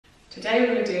Today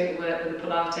we're going to do the work with the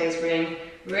Pilates ring,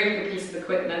 really good piece of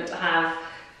equipment to have,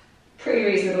 pretty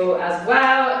reasonable as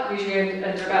well, usually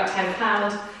under about £10.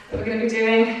 But we're going to be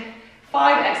doing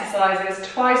 5 exercises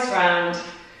twice round,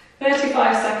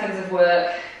 35 seconds of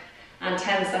work and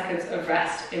 10 seconds of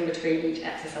rest in between each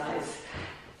exercise.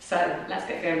 So let's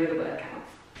get going with the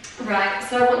workout. Right,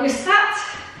 so I want you sat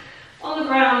on the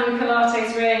ground in the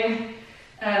Pilates ring,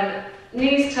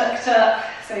 knees tucked up,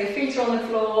 so your feet are on the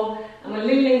floor, and we're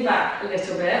leaning back a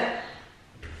little bit.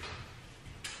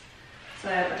 So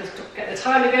I'll just get the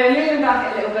timer going, leaning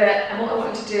back a little bit, and what I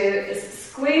want you to do is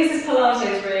squeeze this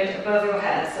Pilates ring above your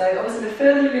head. So obviously the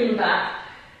further you lean back,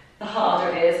 the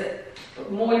harder it is, but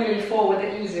the more you lean forward,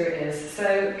 the easier it is.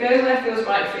 So go where feels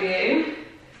right for you,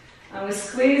 and we're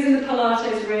squeezing the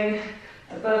Pilates ring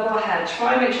above our head.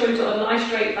 Try and make sure you've got a nice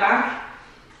straight back.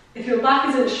 If your back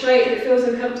isn't straight, if it feels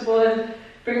uncomfortable, then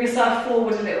bring yourself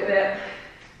forward a little bit.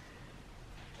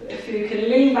 But if you can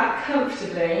lean back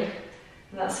comfortably,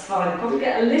 that's fine. Probably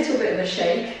get a little bit of a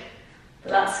shake,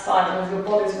 but that's fine as your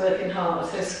body's working hard.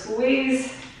 So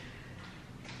squeeze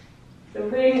the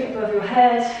ring above your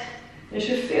head. You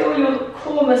should feel your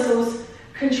core muscles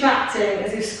contracting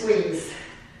as you squeeze.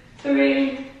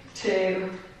 3,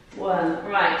 2, 1.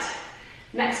 Right.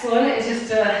 Next one is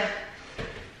just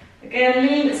again,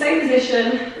 lean, same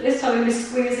position, but this time we'll be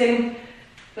squeezing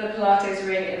the Pilates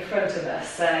ring in front of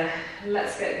us. So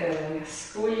let's get going.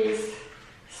 Squeeze,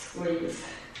 squeeze.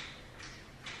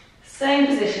 Same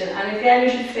position, and again you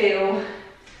should feel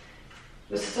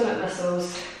your stomach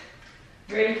muscles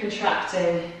really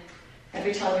contracting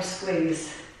every time you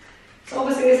squeeze. So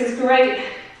obviously this is great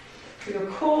for your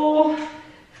core,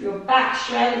 for your back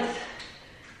strength,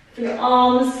 for your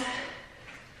arms.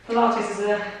 Pilates is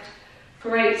a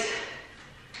great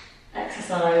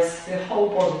exercise for your whole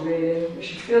body really. You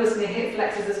should feel this in your hip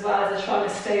flexors as well as they're trying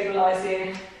to stabilise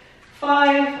you.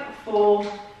 5, 4,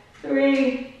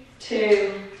 3,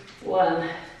 2, 1.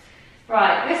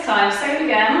 Right, this time, same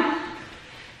again.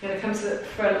 I'm going to come to the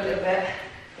front a little bit.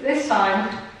 But this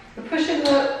time, we're pushing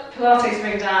the Pilates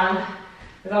ring down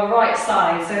with our right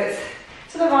side. So it's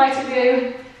to the right of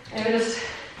you, and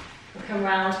we'll come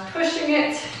round, pushing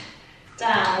it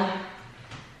down.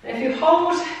 And if you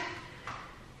hold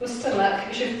your stomach,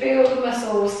 you should feel the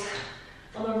muscles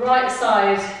on the right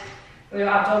side of your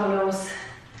abdominals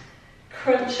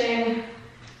crunching,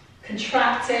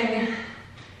 contracting,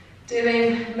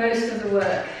 doing most of the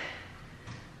work.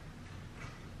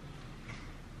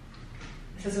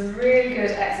 This is a really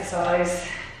good exercise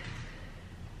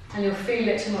and you'll feel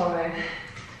it tomorrow.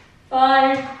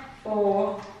 5,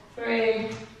 4, 3,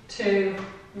 2,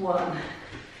 1.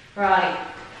 Right,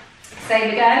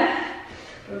 same again.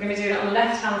 We're going to be doing it on the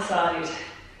left hand side.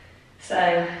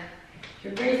 So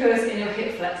you really feel this in your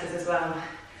hip flexors as well.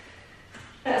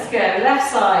 Let's go, left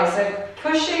side. So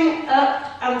pushing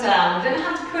up and down. You don't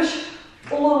have to push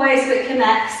all the way so it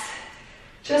connects.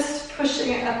 Just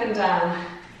pushing it up and down.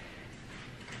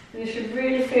 And you should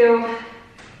really feel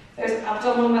those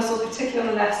abdominal muscles, particularly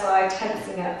on the left side,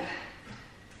 tensing up.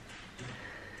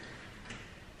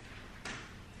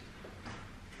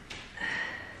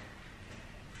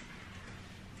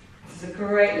 This is a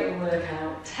great little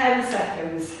workout. 10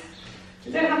 seconds.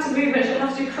 You don't have to move much, you don't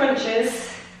have to do crunches.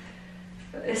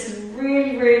 But this is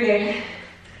really, really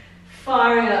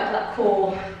firing up that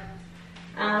core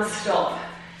and stop.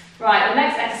 Right, the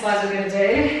next exercise we're going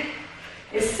to do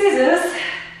is scissors.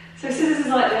 So scissors is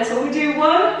like this. So we do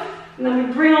 1, and then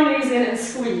we bring our knees in and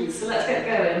squeeze. So let's get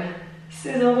going.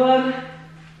 Scissor 1,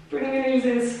 bring your knees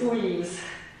in, squeeze.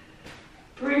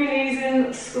 Bring your knees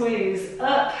in, squeeze.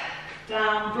 Up,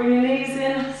 down, bring your knees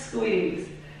in, squeeze.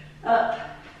 Up,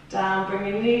 down, bring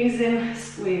your knees in,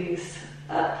 squeeze.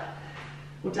 Up.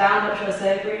 Or down, up, should I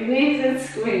say, bring your knees in,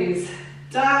 squeeze.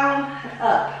 Down,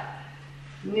 up,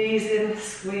 knees in,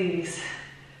 squeeze.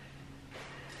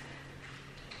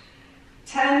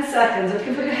 10 seconds. You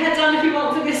can put your head down if you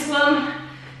want for this one.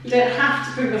 You don't have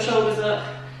to bring your shoulders up,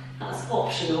 that's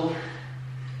optional.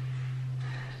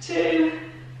 2,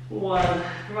 1,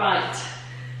 right.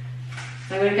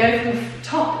 So we're going to go from the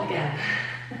top again.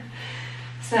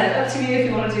 So up to you if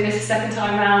you want to do this a second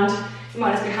time round. You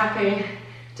might just be happy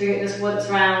doing it just once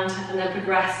round and then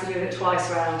progress to doing it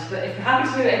twice round. But if you're happy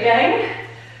to do it again,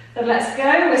 then let's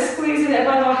go. We're squeezing it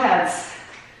above our heads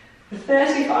for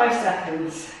 35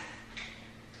 seconds.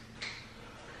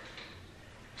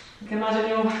 You can imagine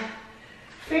you're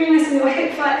feeling this in your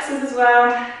hip flexors as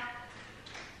well.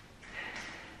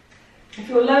 If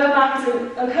your lower back is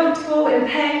uncomfortable, in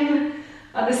pain,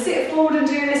 either sit forward and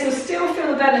do this, you'll still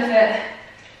feel the benefit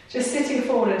just sitting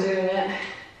forward and doing it.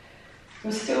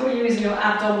 You'll still be using your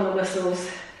abdominal muscles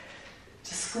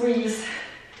to squeeze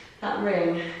that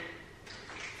ring.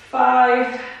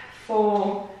 5,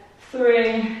 4,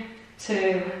 3,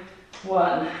 2,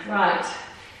 1. Right.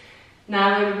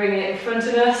 Now we're bringing it in front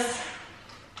of us.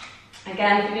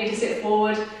 Again, if you need to sit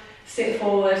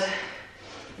forward,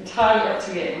 entirely up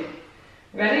to you.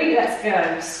 Ready? Let's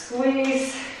go.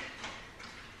 Squeeze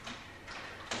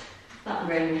that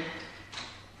ring.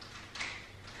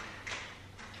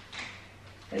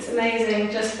 It's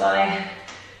amazing just by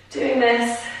doing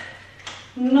this,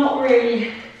 not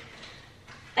really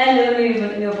end the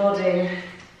movement in your body,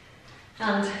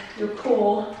 and your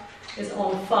core is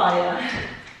on fire.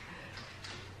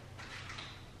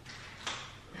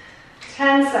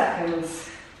 10 seconds.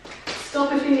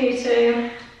 Stop if you need to.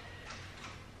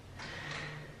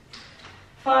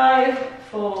 5,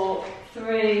 4,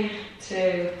 3,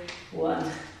 2,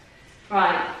 1.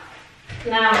 Right,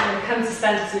 now we're going to come to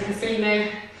centre so you can see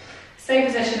me. Same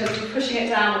position, but we're pushing it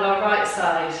down with our right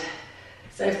side.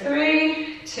 So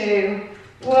 3, 2,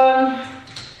 1,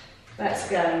 let's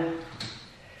go.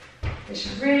 You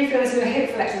should really feel this in your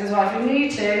hip flexors as well. If you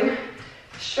need to,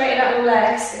 straighten out your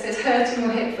legs if it's hurting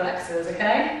your hip flexors,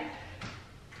 okay?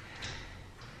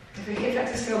 If your hip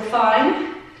flexors feel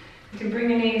fine, you can bring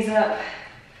your knees up,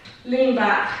 lean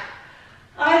back.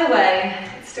 Either way,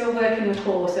 it's still working the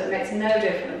core, so it makes no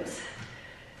difference,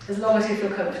 as long as you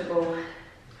feel comfortable.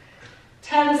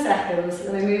 10 seconds,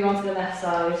 and then we move on to the left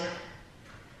side.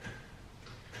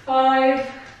 5,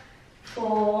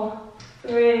 4,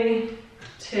 3,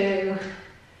 2,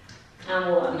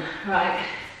 and 1. Right.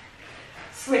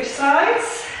 Switch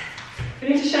sides. If you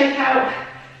need to shake out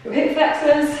your hip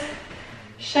flexors,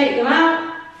 shake them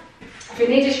out. If you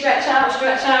need to stretch out,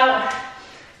 stretch out.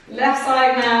 Left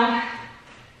side now.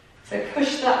 So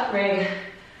push that ring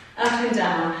up and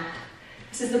down.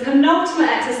 This is the penultimate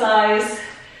exercise.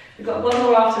 We've got one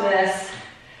more after this.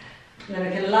 And then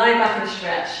we can lie back and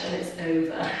stretch and it's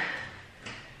over.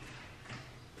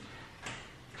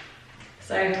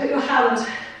 So put your hand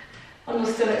on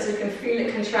your stomach so you can feel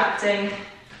it contracting.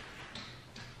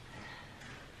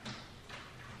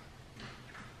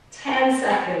 10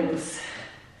 seconds.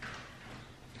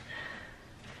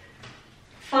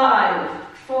 5,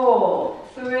 4,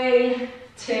 3,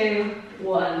 2,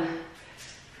 1.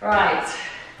 Right.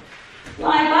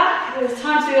 Lie back. It's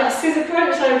time to do that scissor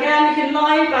crunch. So again, you can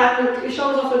lie back and put your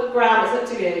shoulders off the ground.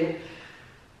 It's up to you.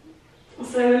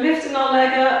 So we're lifting our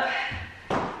leg up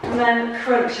and then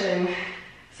crunching.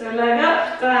 So leg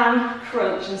up, down,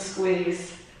 crunch and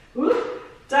squeeze. Whoop.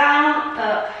 Down,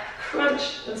 up,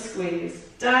 crunch and squeeze.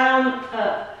 Down,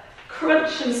 up,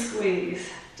 crunch and squeeze.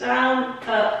 Down,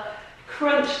 up,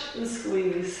 crunch and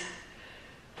squeeze.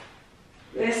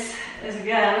 This is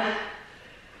again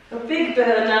a big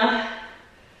burner.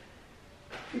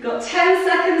 We've got 10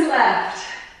 seconds left.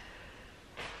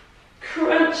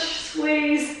 Crunch,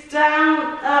 squeeze,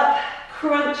 down, up,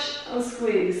 crunch and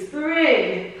squeeze.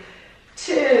 3,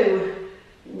 2,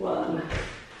 1.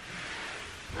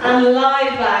 And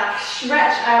lie back,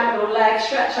 stretch out your legs,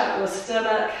 stretch out your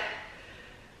stomach.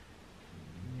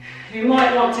 You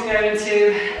might want to go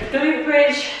into a glute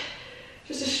bridge,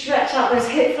 just to stretch out those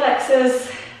hip flexors,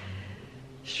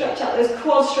 stretch out those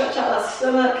quads, stretch out that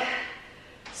stomach,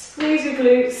 squeeze your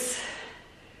glutes.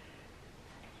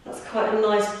 That's quite a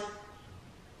nice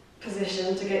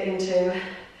position to get into.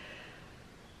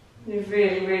 You've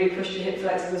really, really pushed your hip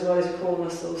flexors as well as your core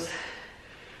muscles.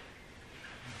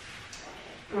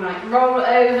 Right, roll it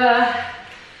over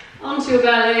onto your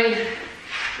belly.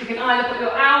 You can either put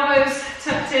your elbows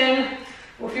tucked in,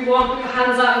 or if you want, put your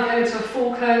hands out and go into a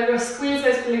full cobra. Squeeze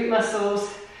those glute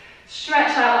muscles,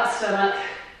 stretch out that stomach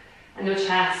and your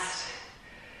chest.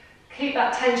 Keep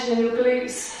that tension in your glutes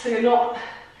so you're not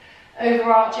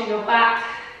overarching your back.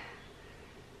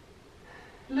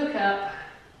 Look up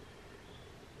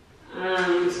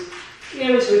and go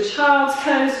into a child's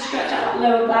pose to stretch out that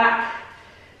lower back.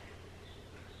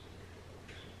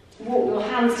 Walk your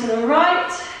hands to the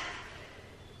right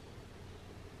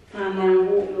and then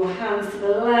walk your hands to the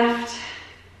left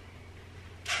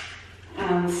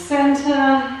and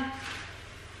centre,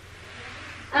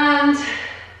 and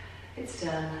it's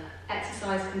done.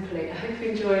 Exercise complete. I hope you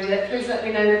enjoyed it. Please let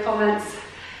me know in the comments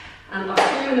and I'll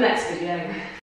see you in the next video.